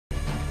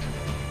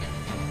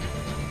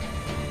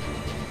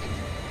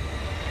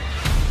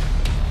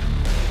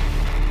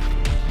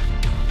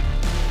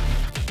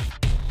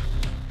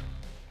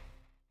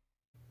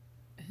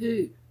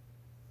Who?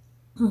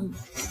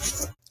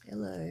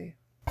 Hello.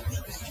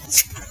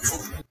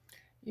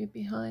 You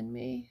behind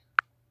me?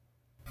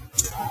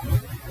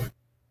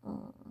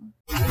 I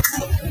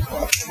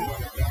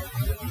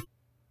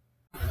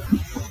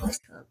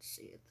can't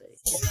see a thing.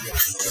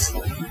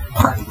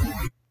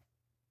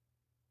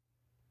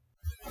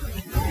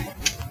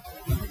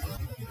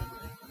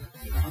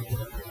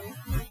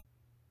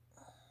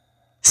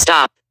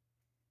 Stop.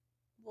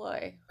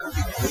 Why?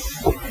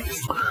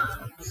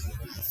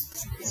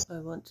 I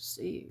want to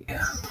see you.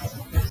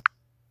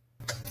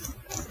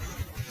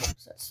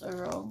 Is that so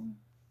wrong?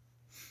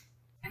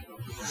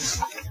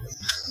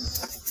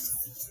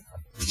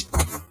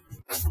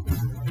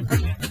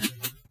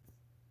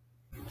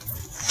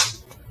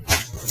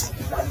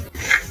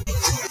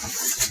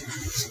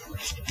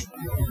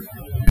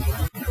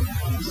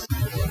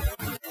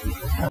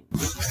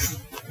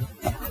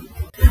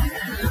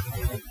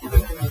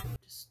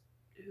 Just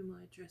do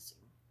my dressing.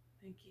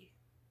 Thank you.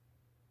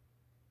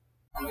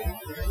 Hello.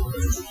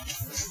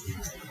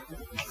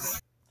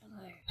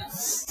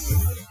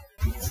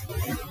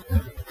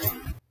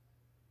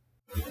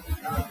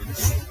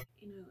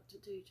 You know what to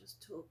do,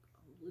 just talk.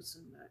 I'll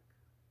listen back.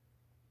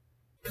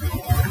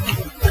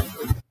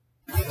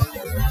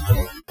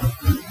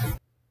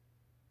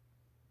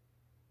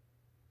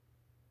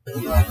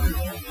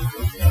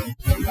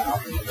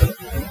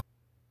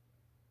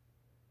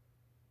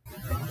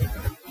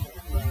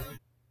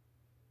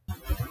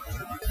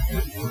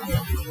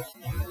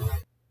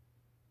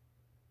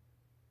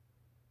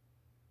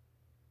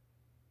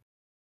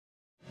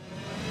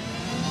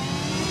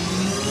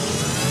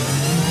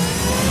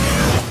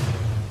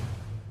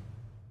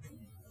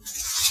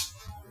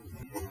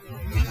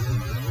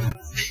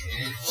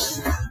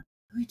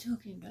 Are we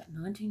talking about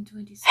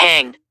 1926?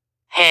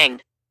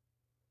 Hanged.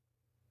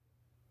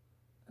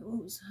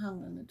 What was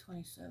hung on the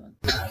 27th?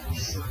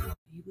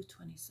 You were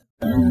 27.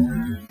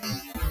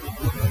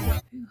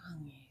 Who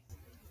hung you?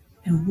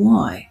 And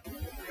why?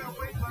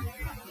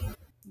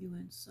 You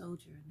weren't a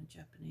soldier and the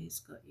Japanese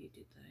got you,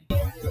 did they?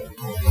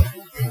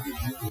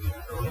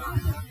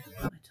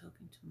 Am I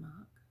talking to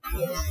Mark?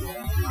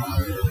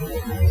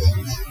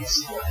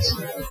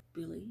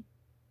 Billy?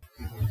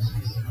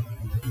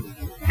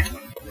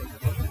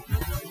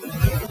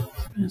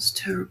 It was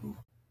terrible.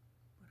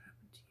 What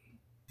happened to you?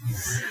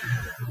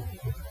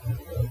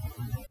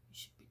 You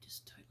should be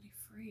just totally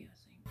free, I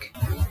think.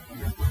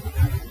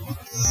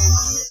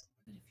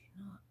 But if you're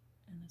not,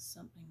 and there's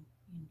something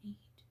you need,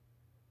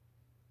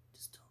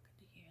 just talk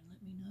into here and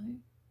let me know.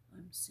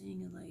 I'm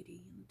seeing a lady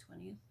on the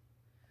 20th.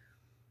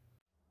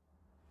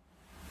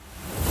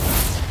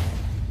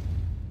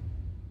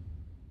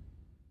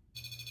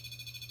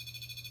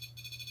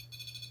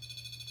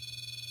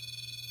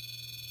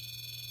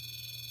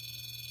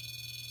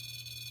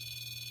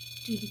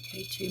 Do the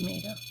K2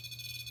 meter.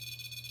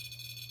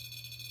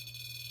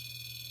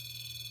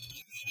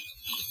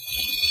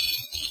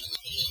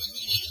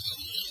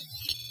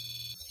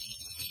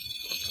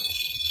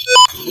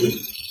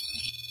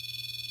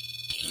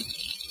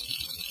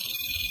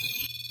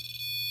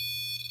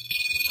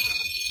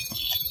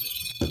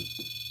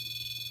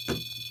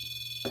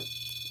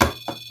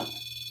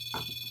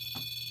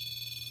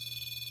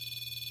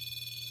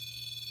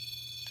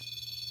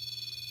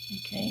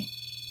 Okay,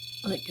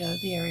 let go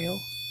of the aerial.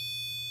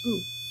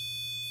 Ooh.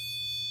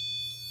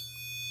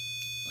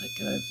 Let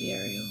go of the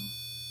aerial.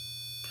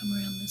 Come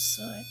around this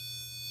side.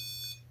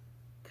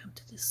 Come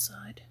to this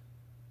side.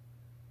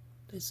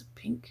 There's a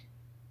pink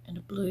and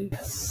a blue. You'll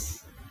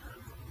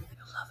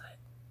love it.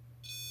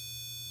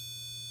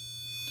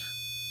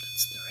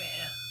 That's the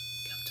rear.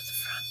 Come to the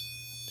front.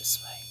 This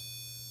way.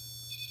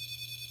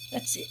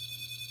 That's it.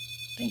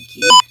 Thank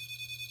you.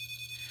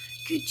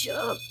 Good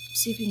job.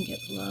 See if you can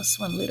get the last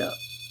one lit up.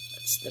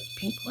 That's the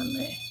pink one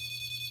there.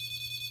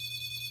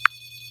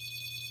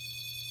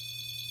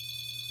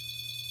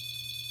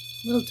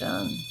 Well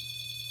done.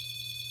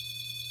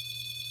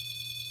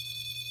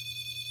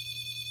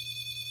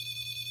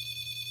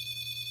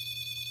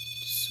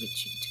 Just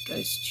switching to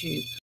ghost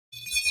tube.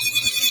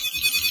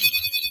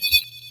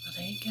 Oh,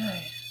 there you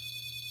go.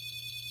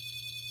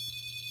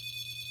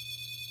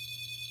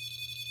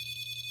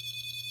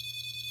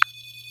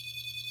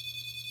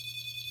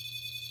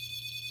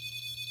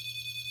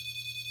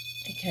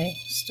 Okay,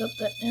 stop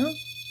that now.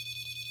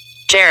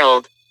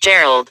 Gerald. Hey,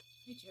 Gerald.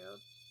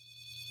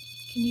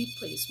 Can you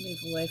please move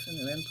away from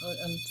the REM pod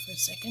for a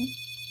second?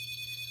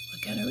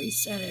 We're going to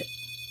reset it.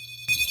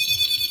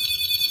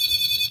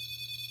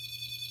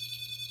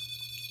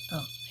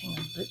 Oh, hang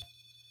on, look.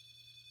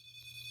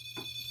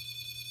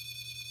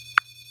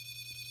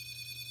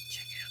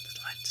 Check out the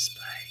light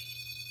display.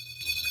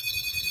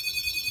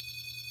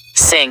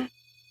 Sing.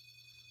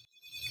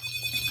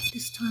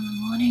 This time of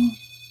morning.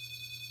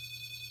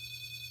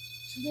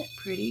 Isn't that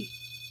pretty?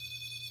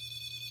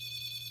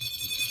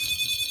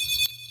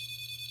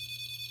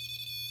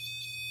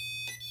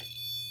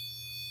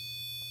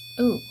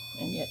 Oh,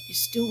 and yet you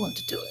still want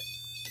to do it.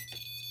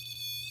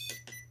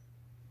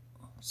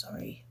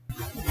 Sorry.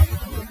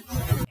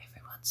 Everyone's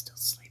still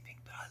sleeping,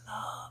 but I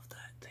love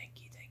that.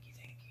 Thank you, thank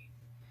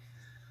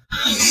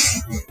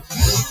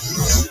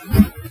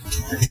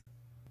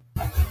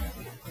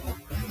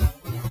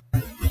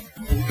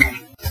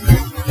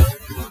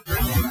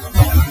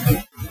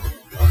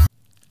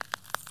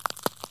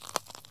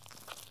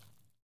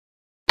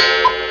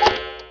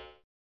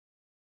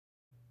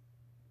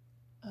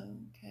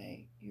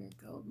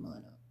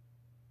minor.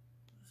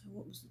 So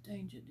what was the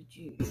danger? Did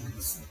you...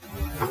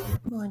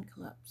 Mind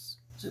collapse.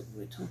 Is that what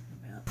we're talking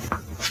about?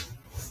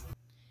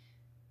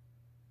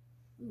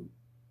 Ooh.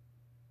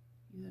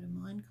 You had a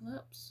mind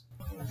collapse?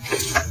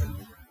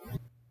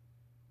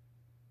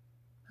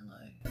 Hello.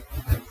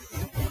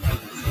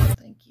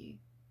 Thank you.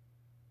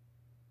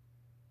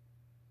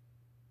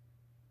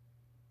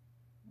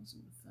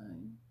 Wasn't the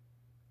phone.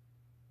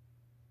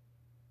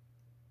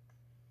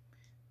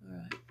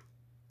 Alright.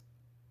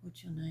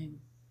 What's your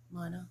name?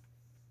 Minor?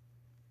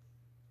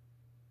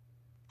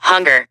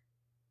 Hunger.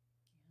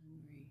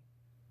 Hungry.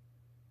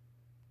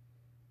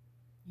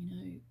 You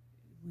know,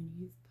 when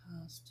you've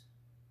passed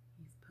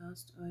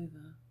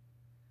over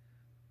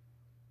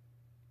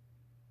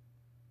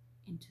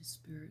into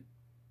spirit,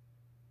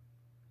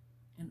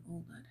 and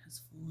all that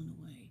has fallen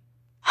away.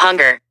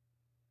 Hunger.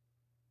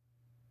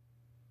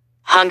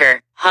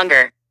 Hunger.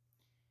 Hunger.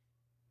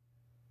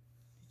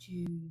 Did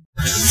you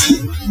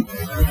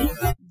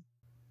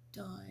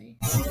die